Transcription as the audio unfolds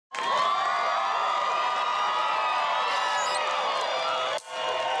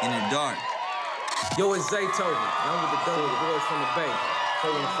in the dark. Yo, it's Zaytoven. I'm with the dope boys from the Bay.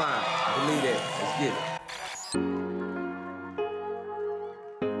 415. Believe that. Let's get it.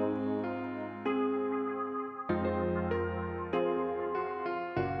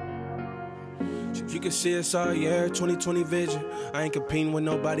 You can see us all year, 2020 vision. I ain't competing with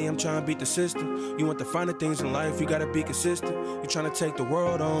nobody, I'm trying to beat the system. You want the finer things in life, you gotta be consistent. You trying to take the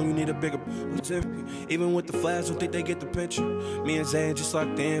world on, you need a bigger even with the flags, don't think they get the picture. Me and Zay just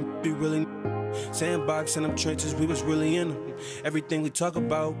locked in, be really sandbox in them trenches, we was really in them. Everything we talk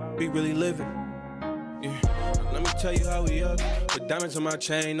about, be really living. Yeah. Let me tell you how we up. With diamonds on my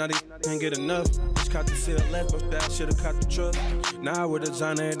chain, now they can't get enough. Just caught the seal left, but that should've caught the truck. Now we're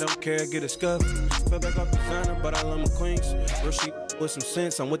designer, don't care, get a scuff. Fell back off designer, but I love my queens. Real shit with some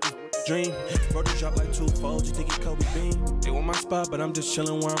sense, I'm with this dream. Bro, they drop like 2 folds, you think it's Kobe Bean? They want my spot, but I'm just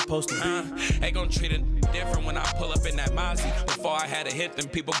chilling where I'm supposed to be. They gon' treat it different when I pull up in that Mozzie. Before I had a hit, them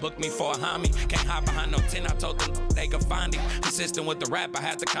people booked me for a homie. Can't hide behind no 10, I told them they could find him. Consistent with the rap, I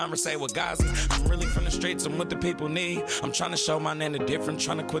had to conversate with Gazi. I'm really from the streets, I'm what the people need. I'm trying to show my name the different,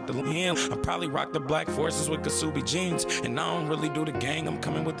 trying to quit the lean. I probably rock the black forces with Kasubi jeans. And I don't really do the gang, I'm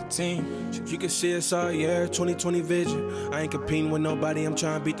coming with the team. You can see us all year, 2020 vision. I ain't competing with nobody, I'm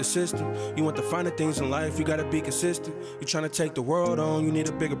trying to beat the system. You want the finer things in life, you gotta be consistent. You trying to take the world on, you need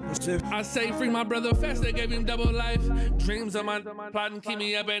a bigger perspective. I say free my brother fast, they gave him double life. Dreams of my plotting keep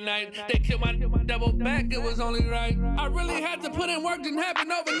me up at night. They killed my double back, it was only right. I really had to put in work, didn't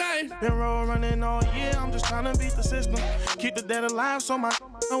happen overnight. Been road running all year, I'm just trying to beat the system. Keep the dead alive so my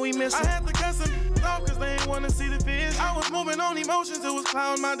we miss I had to cut some off cause they ain't wanna see the vision. I was moving on emotions, it was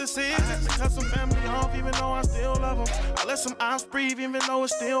clouding my decisions. I had to cut some family off even though I still love them. I let some eyes breathe even though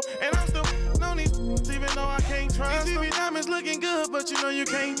it's still. And I'm still on these even though I can't trust them. These diamonds looking good but you know you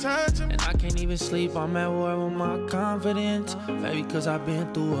can't touch them. And I can't even sleep, I'm at war with my confidence. Maybe cause I've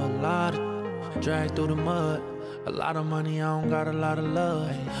been through a lot of dragged through the mud. A lot of money, I don't got a lot of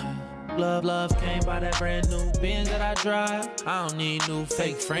love. Love came by that brand new Benz that I drive. I don't need new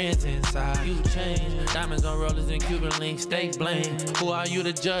fake friends inside. You change, diamonds on rollers and Cuban links, stay blame. Who are you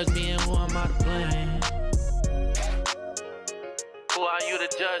to judge me and who am I to blame? Who are you to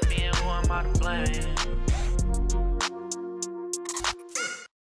judge me and who am I to blame?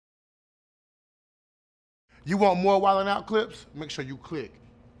 You want more Wildin' Out clips? Make sure you click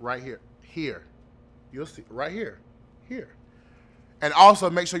right here. Here. You'll see right here. Here. And also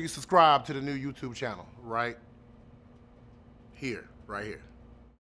make sure you subscribe to the new YouTube channel right here. Right here.